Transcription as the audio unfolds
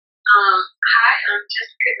Hi, I'm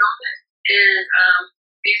Jessica Gomez, and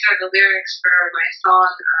these are the lyrics for my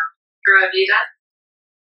song Pura Vida.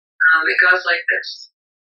 It goes like this.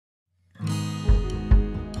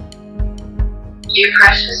 You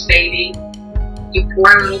precious baby, you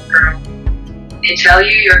poor little girl. They tell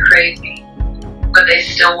you you're crazy, but they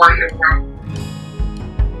still want your world.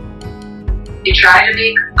 You try to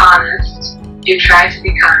be honest, you try to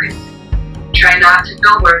be kind, try not to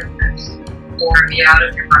feel worthless or be out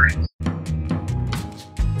of your mind.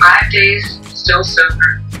 5 days still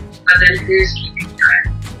sober, but then who's keeping track?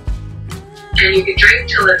 And you can drink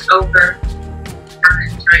till it's over, or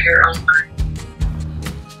confront your own mind.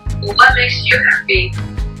 Well, what makes you happy,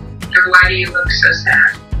 and why do you look so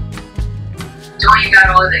sad? Don't you got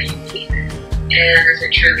all that you need, and is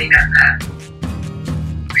it truly that bad?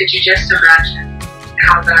 Could you just imagine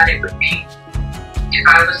how bad it would be if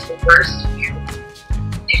I was the worst of you,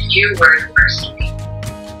 if you were the worst of me?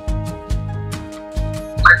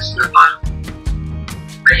 What's in the bottle?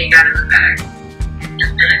 What do you got in the bag? And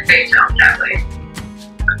it fades out that way.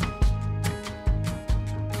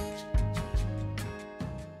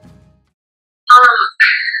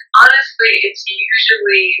 Honestly, it's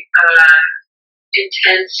usually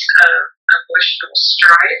intense emotional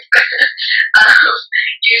strife.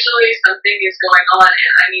 Usually something is going on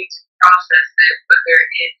and I need to process it, whether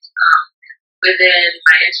it's within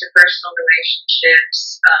my interpersonal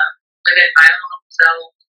relationships, within my own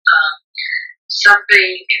self. Something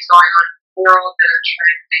is going on in the world that I'm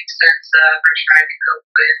trying to make sense of or trying to cope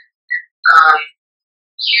with.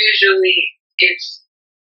 Usually it's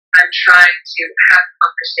I'm trying to have a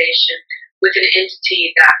conversation with an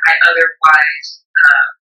entity that I otherwise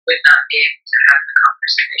would not be able to have the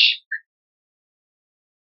conversation with.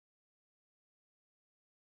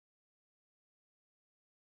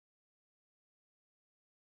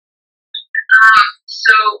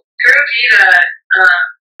 So Pura Vida,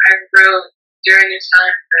 I wrote during a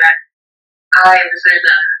time that I was in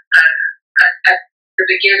at the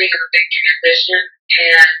beginning of a big transition,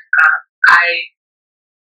 and I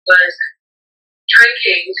was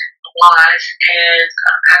drinking a lot, and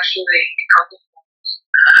actually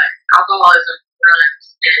alcoholism runs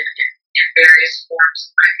in various forms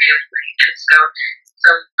in my family, and so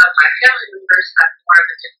some of my family members have more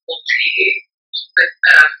of a difficulty with,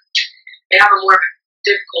 they have a more of a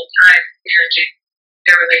difficult time managing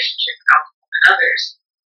their relationship with alcohol than others.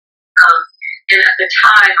 And at the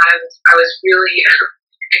time, I was really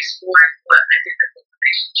exploring what a difficult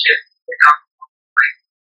relationship with alcohol might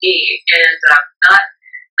be, and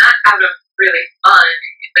not out of really fun,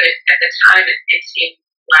 but at the time it seemed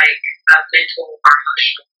like a mental or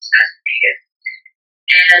emotional necessity.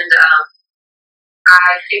 And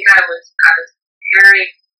I think I was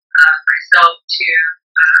comparing myself to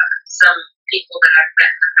some people that I've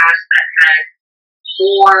met in the past that had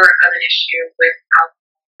more of an issue with alcohol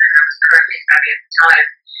than I was currently having at the time.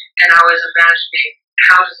 And I was imagining,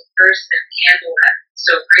 how does a person handle that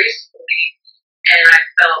so gracefully? And I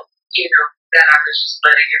felt, that I was just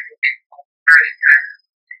letting everything fall apart and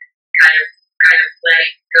kind of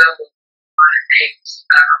letting go of a lot of things,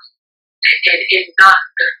 and not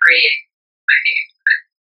the freeing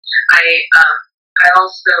way. I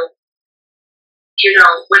also,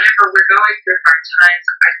 whenever we're going through hard times,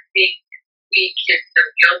 I think we can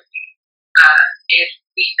feel guilty if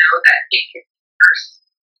we know that it can be worse.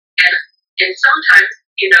 And sometimes,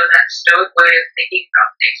 that stoic way of thinking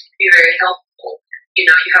about things can be very helpful. You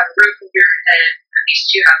have a roof over your head, at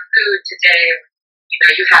least you have food today,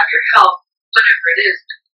 you have your health, whatever it is.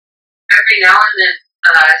 Every now and then,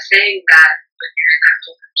 saying that when you're in that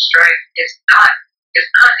moment of strife is not as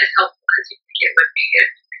helpful as you think it would be.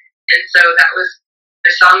 And so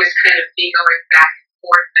the song is kind of me going back and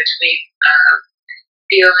forth between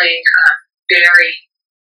feeling very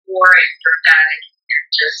boring, dramatic, and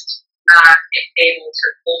just not able to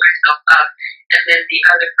pull myself up. And then the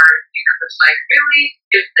other part of me that was like, really?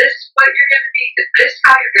 Is this what you're going to be? Is this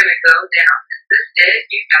how you're going to go down? Is this it?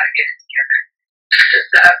 You got to get it together.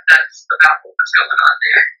 That's about what was going on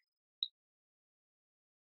there.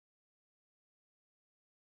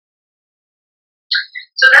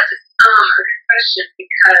 So that's a good question,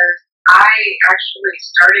 because I actually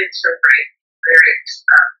started to write lyrics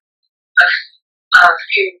a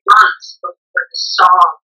few months before the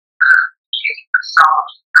song became a song.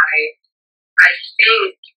 I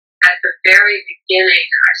think at the very beginning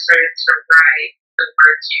I started to write the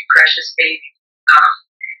words "You Precious Baby"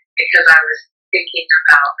 because I was thinking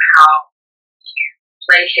about how you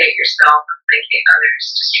placate yourself and placate others,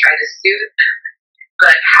 just try to soothe them,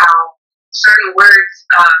 but how certain words,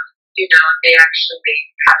 they actually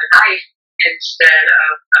have a knife instead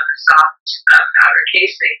of a soft outer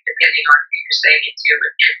casing, depending on who you're saying it to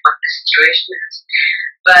and what the situation is.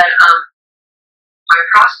 But my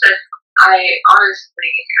process, I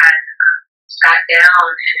honestly had sat down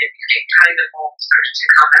and it kind of all started to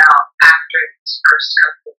come out after these first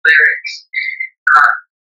couple of lyrics.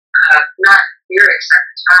 Not lyrics at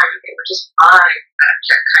the time, they were just lines that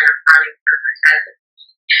kept kind of running through my head.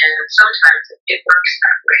 And sometimes it works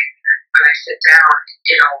that way. When I sit down,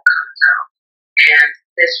 it all comes out. And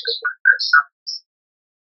this was one of those songs.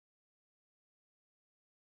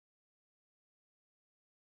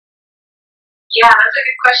 Yeah, that's a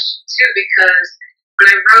good question too, because when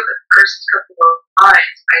I wrote the first couple of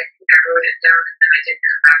lines, I think I wrote it down and then I didn't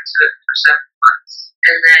come back to it for several months.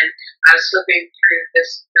 And then I was flipping through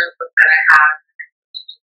this notebook that I have,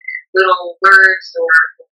 little words or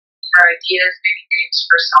ideas, maybe names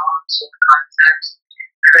for songs or concepts,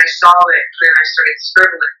 and I saw it and I started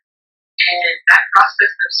scribbling. And that process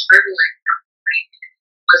of scribbling probably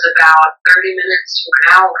was about 30 minutes to an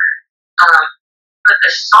hour. But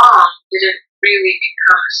the song didn't really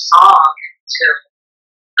become a song until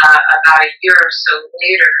about a year or so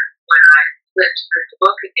later when I flipped through the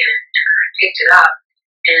book again and I picked it up.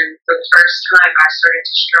 And for the first time, I started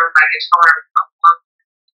to strum my guitar along with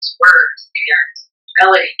these words and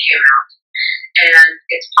melody came out. And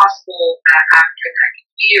it's possible that after that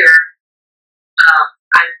year,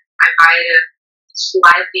 I might have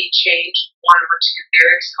slightly changed one or two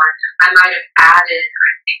lyrics, or I might have added,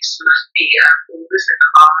 I think, some of the oohs and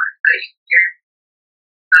ahs that you hear.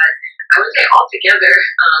 But I would say altogether,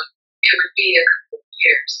 it would be a couple of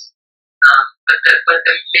years. But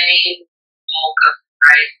the main bulk of the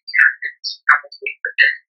writing happens probably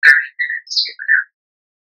within 30 minutes to an hour.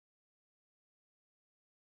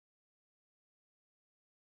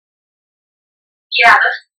 Yeah,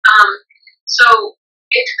 so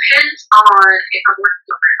it depends on if I'm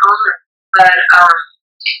working on my own, but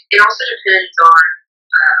it also depends on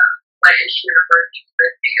what instrument I'm working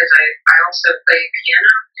with because I also play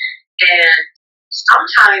piano, and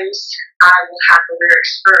sometimes I will have the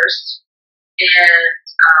lyrics first, and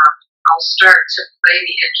I'll start to play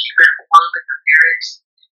the instrument along with the lyrics,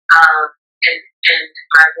 and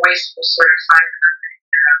my voice will sort of find the melody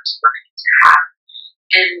that I was wanting to have.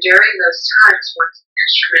 And during those times, once the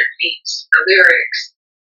instrument meets the lyrics,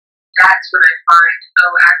 that's when I find,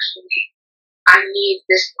 oh, actually, I need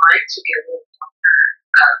this line to be a little longer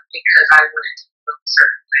because I want it to go a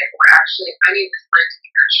certain way. Or actually, I need this line to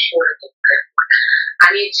be cut short a little bit. Or I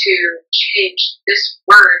need to change this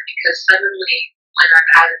word because suddenly, when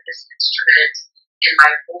I've added this instrument in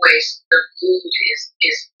my voice, the mood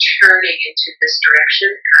is turning into this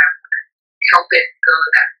direction, and I want to help it go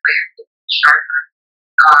that way a little sharper.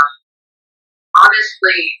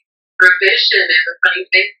 Honestly, revision is a funny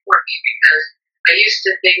thing for me because I used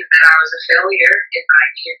to think that I was a failure if I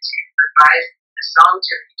needed to revise the song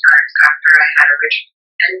too many times after I had originally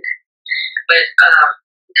intended. But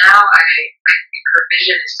now I think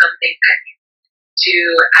revision is something that you do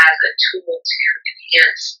as a tool to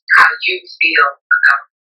enhance how you feel about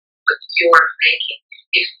what you're making.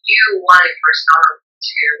 If you wanted your song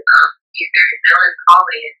to be very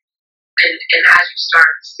melancholy and as you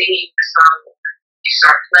start singing the song, you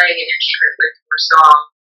start playing an instrument with your song,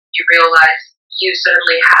 you realize you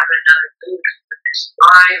suddenly have another mood for this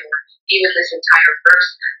line or even this entire verse.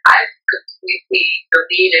 I've completely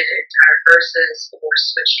deleted entire verses or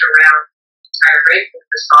switched around the entire arrangement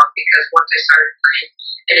of the song because once I started playing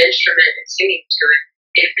an instrument and singing to it,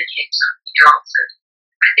 it became something else. And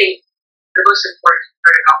I think the most important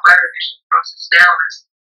part about my revision process now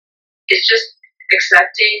is just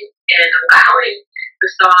accepting and allowing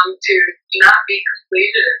the song to not be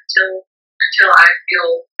completed until I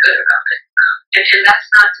feel good about it. And that's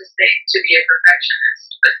not to say to be a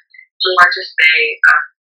perfectionist, but more to say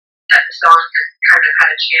that the song has kind of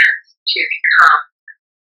had a chance to become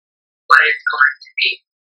what it's going to be.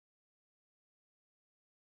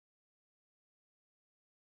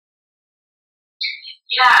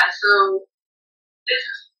 Yeah, so this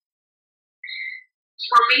is,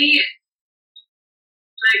 for me,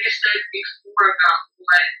 like I said before about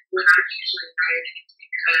when I'm usually writing, it's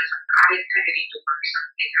because I kind of need to work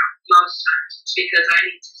something out. Most times it's because I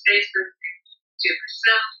need to say something to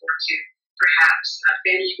myself or to perhaps a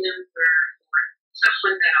family member or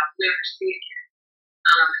someone that I'll never see again.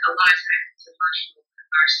 A lot of times it's emotional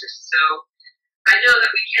catharsis. So I know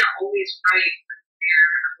that we can't always write when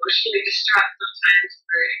we're emotionally distraught. Sometimes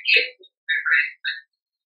we're incapable of it, right? But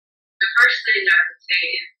the first thing I would say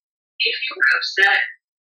is if you're upset,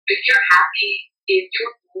 if you're happy, if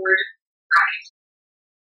you're bored, write.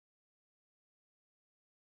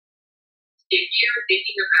 If you're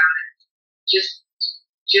thinking about it, just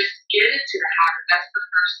get into the habit. That's the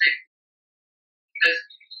first thing. Because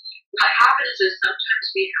what happens is sometimes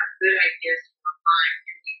we have good ideas in our mind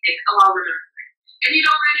and we think, oh, I'll remember it. And you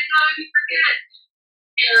don't write it down and you forget.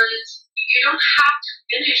 And you don't have to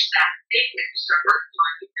finish that thing that you start working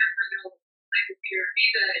on. You never know, like with Pura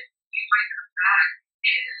Vida, you might come back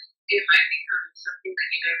and it might become something that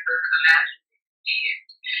you never imagined it could be.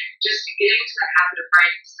 Just getting to the habit of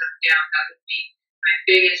writing stuff down, that would be my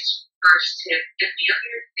biggest first tip. And the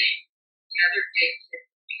other big tip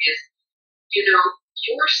is,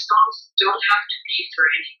 your songs don't have to be for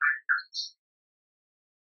anybody else.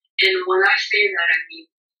 And when I say that, I mean,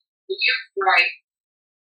 when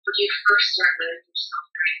you first start letting yourself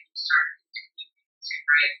write, you start continuing to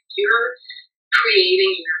write, you're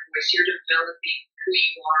creating your voice, you're developing who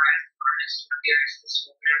you are as an artist or lyricist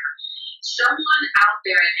or whatever. Someone out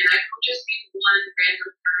there, and I don't just mean one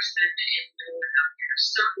random person in the middle of nowhere,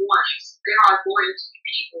 there are going to be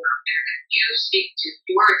people out there that you speak to,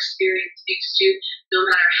 your experience speaks to, no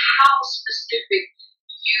matter how specific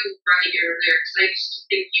you write your lyrics. I used to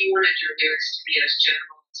think you wanted your lyrics to be as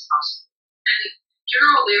general as possible. And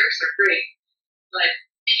general lyrics are great, but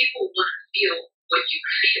people want to feel what you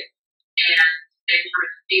feel, and they want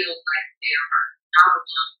to feel like they are not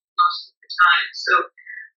alone most of the time. So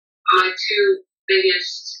my two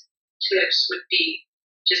biggest tips would be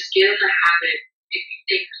just get in the habit. If you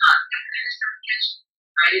think, that kind of sounds catchy,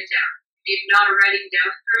 write it down. If you're not a writing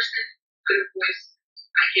down person, put a voice.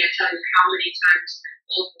 I can't tell you how many times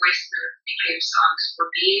old voice notes became songs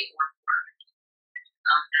for me or for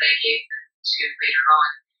that I gave them to later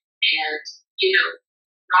on. And,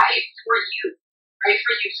 write for you. Write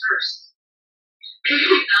for you first.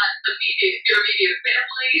 Maybe not your immediate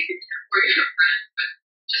family or your friends, but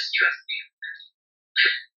just trust me.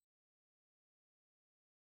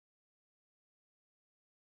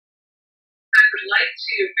 I would like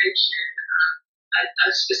to mention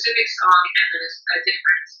a specific song and then a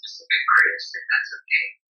different specific artist, if that's okay.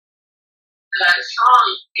 The song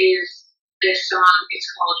is it's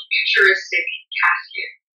called Futuristic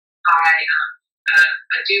Casket by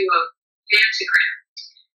a duo, Pentagram.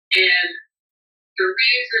 And the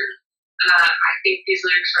reason I think these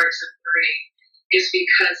lyrics are exemplary is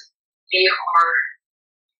because they are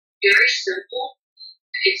very simple.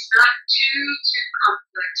 It's not too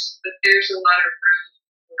complex, but there's a lot of room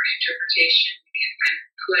for interpretation. You can kind of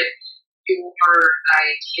put your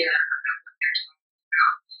idea about what they're talking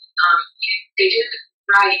about. They didn't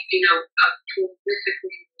write, a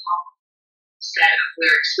prolifically long set of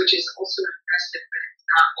lyrics, which is also impressive, but it's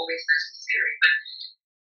not always necessary. But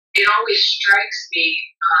it always strikes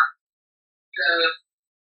me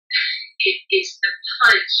it's the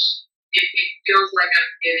punch. It feels like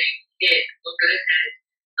I'm getting hit over the head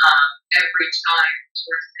every time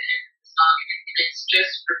towards the end of the song, and it's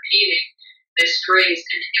just repeating this phrase,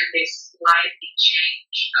 and they slightly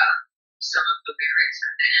change some of the lyrics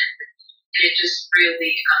at the end, and it just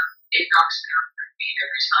really it knocks me off my feet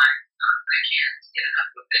every time. I can't get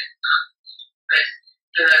enough of it. But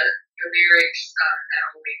the lyrics that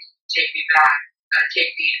always take me back,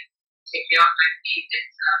 take me off my feet.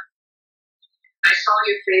 It's I saw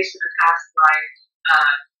your face in a past life.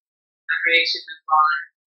 I'm ready to move on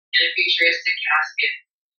in a futuristic casket.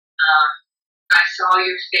 I saw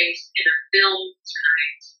your face in a film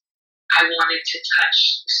tonight. I wanted to touch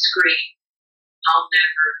the screen. I'll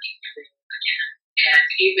never be blue again. And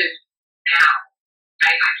even now,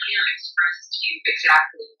 I can't express to you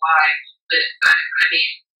exactly why, but I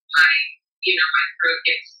mean, my throat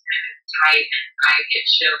gets kind of tight and I get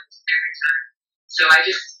chills every time. So I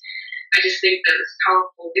just think that it's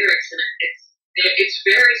powerful lyrics, and it's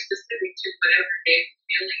very specific to whatever they're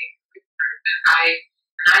feeling and going through. And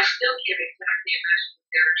I still can't exactly imagine what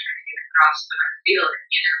they were trying to get across, but I feel it,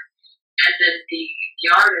 And then the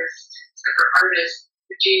separate artist,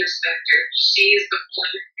 Regina Spektor, she's the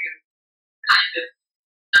one who kind of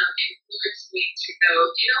influenced me to go,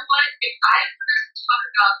 you know what, if I were to talk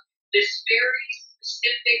about this very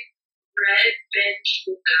specific red bench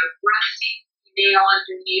with a rusty nail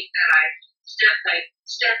underneath that I stepped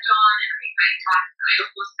on, and I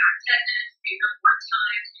almost got tetanus, one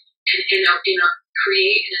time, and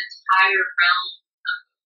create an entire realm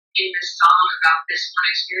in the song about this one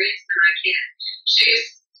experience, then I can.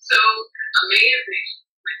 She's so amazing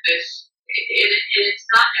with this.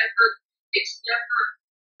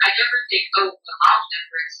 I never think, oh, well, I'll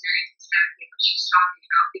never experience exactly what she's talking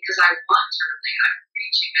about, because I want to really, I'm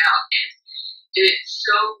reaching out, and it's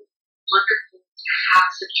so wonderful to have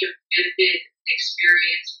such a vivid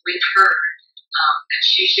experience with her that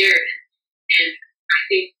she shared, and I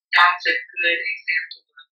think that's a good example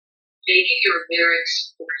of making your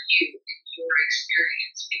lyrics for you and your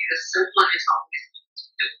experience, because someone is always going to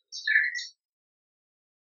feel those lyrics.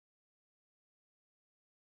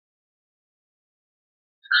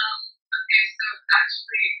 Okay, so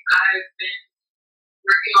actually, I've been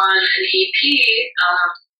working on an EP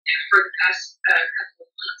for the past couple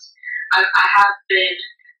of months. I have been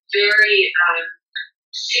very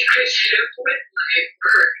secretive with my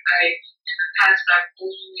work. In the past, I've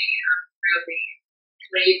only really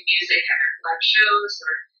played music at live shows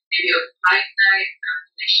or maybe open mic night.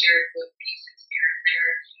 They shared little pieces here and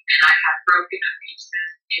there, and I have broken up pieces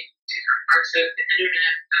in different parts of the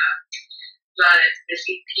internet. But this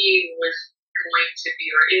EP was going to be,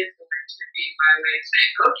 or is going to be, my way of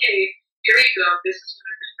saying, okay, here you go. This is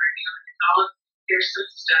what I've been working on. It's all, here's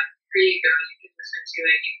some stuff. Here you go. You can listen to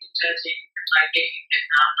it. You can judge it. You can like it. You can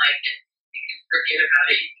not like it. You can forget about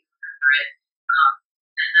it. You can remember it.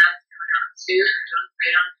 And that's coming out soon. I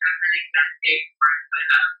don't have an exact date for it, but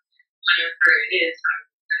whenever it is, I